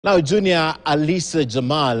Now, Junior Alisa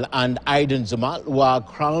Jamal and Aiden Jamal were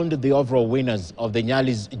crowned the overall winners of the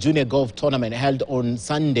Nyali's Junior Golf Tournament held on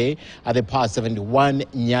Sunday at the Par 71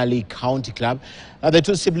 Nyali County Club. The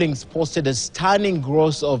two siblings posted a stunning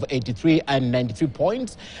gross of 83 and 93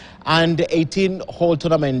 points and 18-hole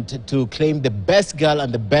tournament to claim the best girl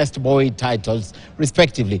and the best boy titles,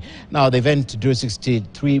 respectively. Now, the event drew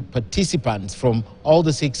 63 participants from all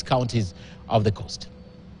the 6 counties of the coast.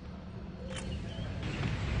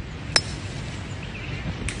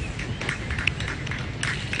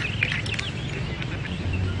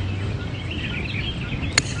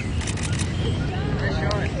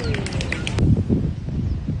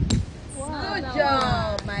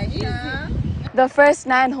 The first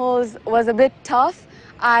 9 holes was a bit tough.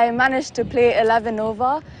 I managed to play 11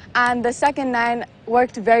 over, and the second 9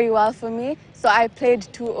 worked very well for me, so I played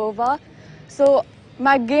 2 over. So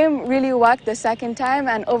my game really worked the second time,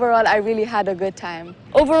 and overall I really had a good time.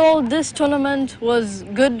 Overall, this tournament was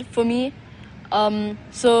good for me.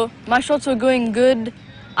 So my shots were going good.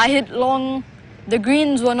 I hit long. The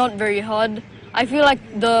greens were not very hard. I feel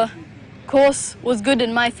like the course was good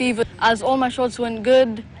in my favor, as all my shots went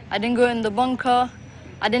good. I didn't go in the bunker,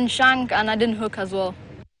 I didn't shank, and I didn't hook as well.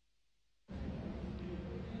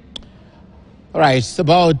 All right, it's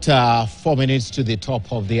about 4 minutes to the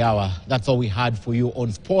top of the hour. That's all we had for you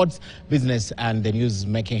on sports, business, and the news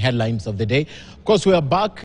making headlines of the day. Of course, we are back.